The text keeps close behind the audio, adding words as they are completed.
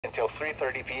until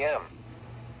 3:30 p.m.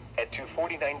 At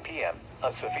 2:49 p.m.,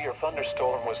 a severe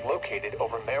thunderstorm was located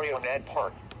over Marionette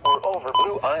Park, or over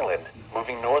Blue Island,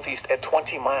 moving northeast at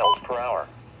 20 miles per hour.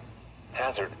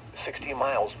 Hazard, 60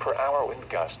 miles per hour wind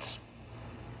gusts.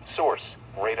 Source,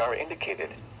 radar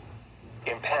indicated.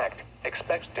 Impact,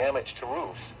 expects damage to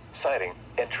roofs, siding,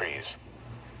 and trees.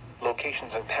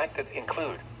 Locations impacted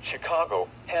include Chicago,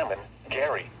 Hammond,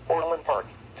 Gary, Orland Park,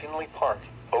 Tinley Park,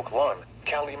 Oak Lawn,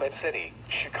 Calumet City,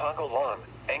 Chicago Lawn,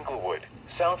 Englewood,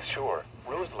 South Shore,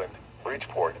 Roseland,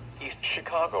 Bridgeport, East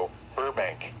Chicago,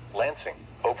 Burbank, Lansing,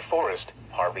 Oak Forest,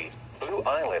 Harvey, Blue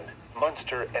Island,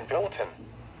 Munster, and Bilton.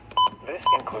 This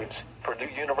includes Purdue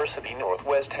University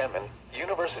Northwest Hammond,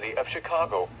 University of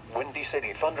Chicago, Windy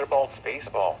City Thunderbolts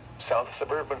Baseball, South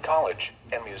Suburban College,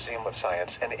 and Museum of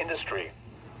Science and Industry.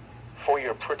 For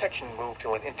your protection, move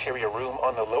to an interior room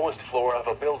on the lowest floor of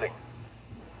a building.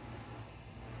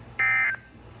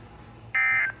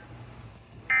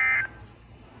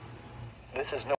 This is no